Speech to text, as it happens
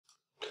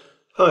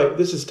Hi,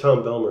 this is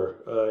Tom Belmer.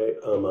 I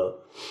am a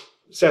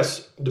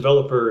SaaS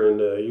developer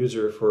and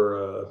user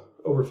for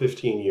over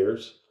 15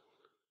 years.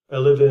 I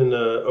live in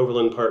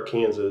Overland Park,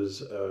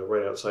 Kansas,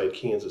 right outside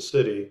Kansas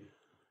City,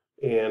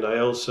 and I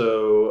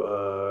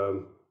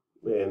also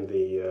am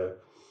the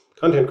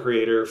content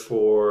creator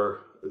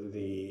for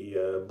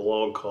the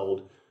blog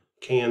called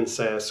Can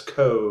SaaS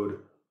Code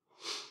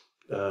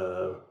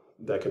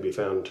that can be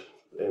found,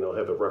 and I'll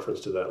have a reference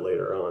to that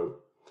later on.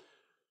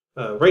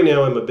 Right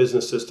now, I'm a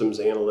business systems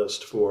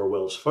analyst for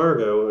Wells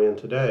Fargo, and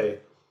today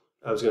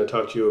I was going to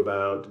talk to you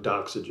about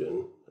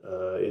Doxygen.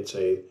 It's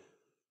a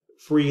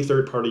free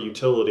third-party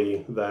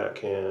utility that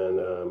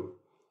can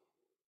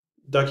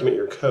document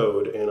your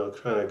code, and I'll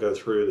kind of go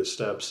through the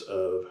steps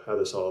of how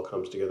this all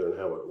comes together and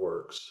how it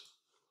works.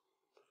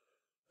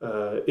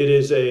 It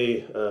is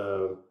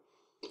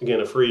again,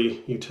 a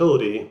free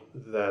utility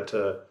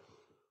that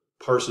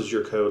parses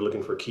your code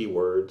looking for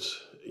keywords.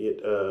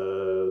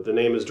 The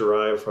name is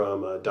derived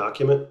from a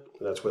document.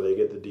 That's where they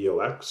get the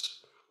DOX,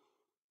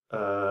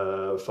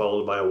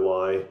 followed by a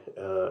Y,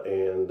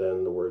 and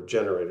then the word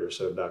generator,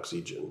 so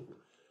Doxygen.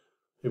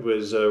 It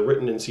was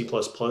written in C++ back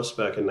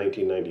in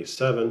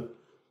 1997,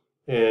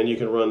 and you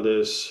can run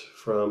this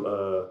from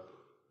a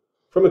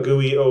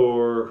GUI,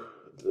 or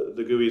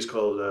the GUI is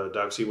called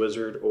Doxy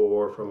Wizard,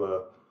 or from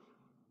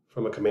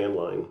a command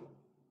line.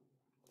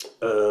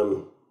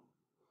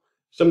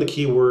 Some of the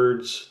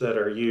keywords that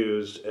are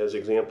used as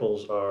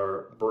examples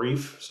are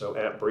brief, so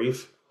at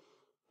brief,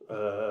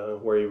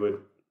 where you would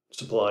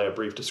supply a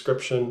brief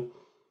description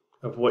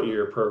of what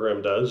your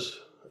program does.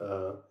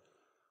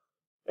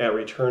 At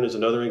return is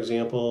another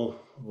example,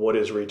 what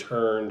is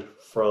returned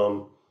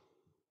from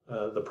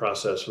the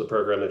process or the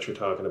program that you're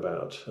talking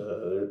about.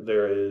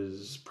 There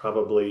is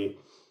probably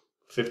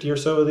 50 or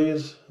so of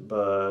these,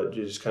 but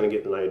you just kind of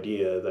get an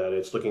idea that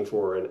it's looking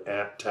for an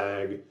at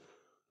tag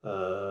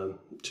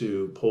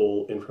to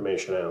pull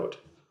information out.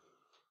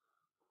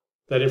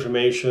 That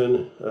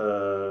information,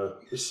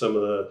 some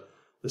of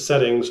the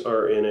settings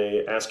are in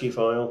a ASCII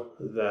file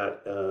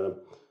that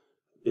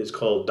is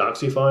called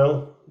Doxy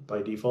file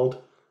by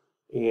default,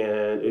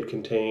 and it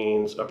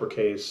contains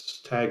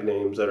uppercase tag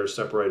names that are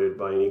separated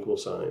by an equal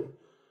sign.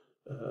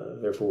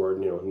 Therefore,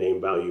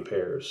 name value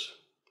pairs.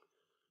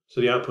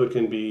 So the output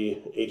can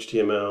be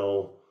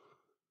HTML,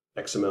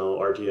 XML,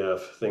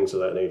 RTF, things of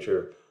that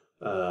nature.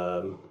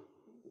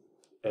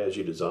 As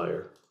you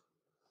desire.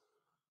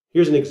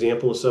 Here's an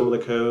example of some of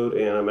the code,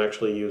 and I'm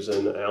actually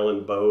using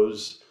Alan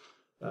Bowe's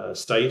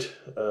site,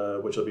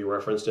 which will be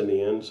referenced in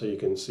the end, so you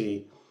can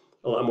see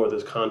a lot more of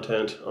this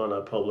content on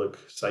a public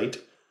site.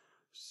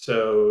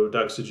 So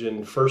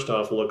Doxygen first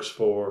off looks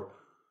for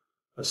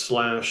a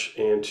slash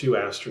and two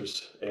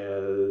asterisks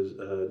as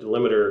a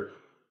delimiter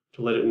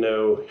to let it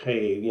know,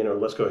 hey,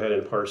 let's go ahead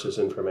and parse this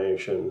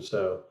information.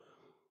 So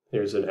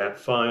there's an at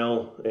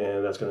file,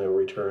 and that's going to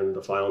return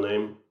the file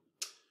name.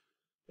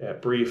 At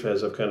brief,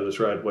 as I've kind of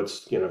described,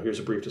 here's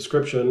a brief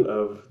description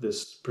of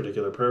this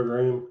particular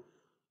program.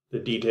 The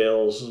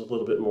details, a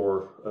little bit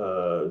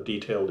more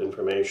detailed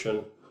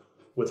information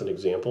with an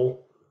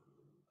example.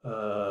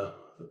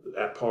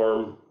 At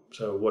parm,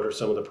 so what are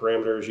some of the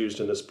parameters used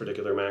in this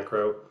particular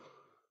macro?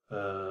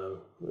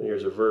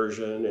 Here's a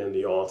version and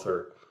the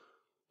author.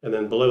 And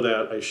then below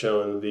that, I've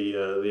shown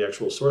the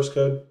actual source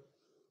code.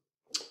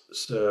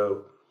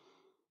 So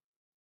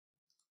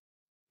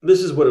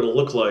this is what it'll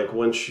look like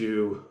once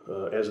you,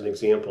 as an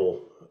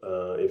example,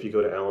 if you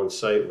go to Alan's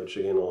site, which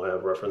again I'll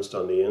have referenced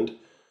on the end,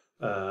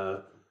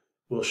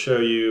 we'll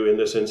show you in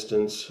this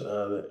instance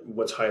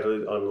what's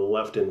highlighted on the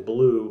left in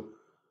blue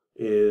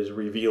is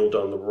revealed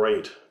on the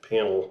right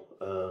panel,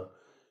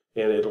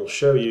 and it'll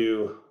show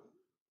you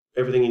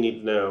everything you need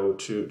to know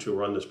to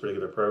run this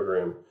particular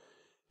program.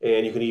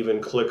 And you can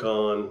even click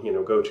on,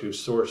 go to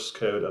source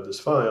code of this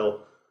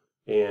file,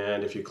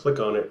 and if you click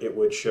on it, it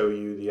would show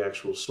you the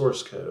actual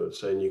source code.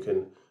 So you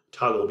can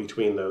toggle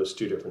between those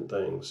two different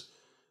things.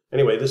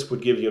 Anyway, this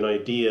would give you an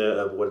idea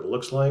of what it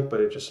looks like,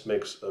 but it just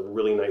makes a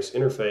really nice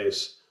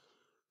interface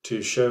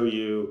to show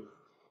you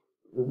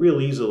real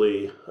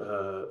easily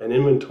an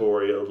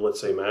inventory of, let's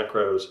say,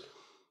 macros.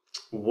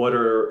 What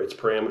are its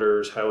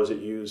parameters? How is it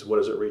used? What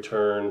does it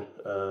return?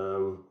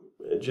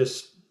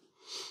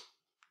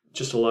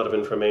 Just a lot of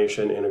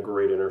information in a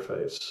great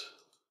interface.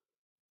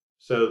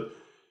 So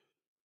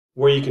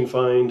where you can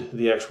find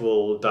the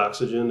actual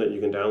Doxygen that you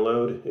can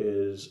download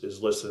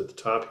is listed at the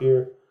top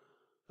here.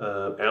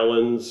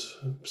 Alan's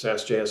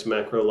SAS.js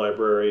macro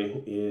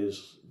library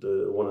is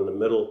the one in the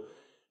middle.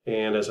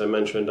 And as I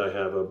mentioned, I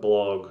have a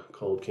blog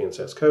called Can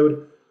SaaS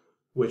Code,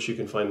 which you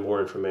can find more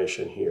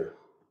information here.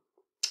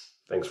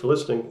 Thanks for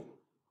listening.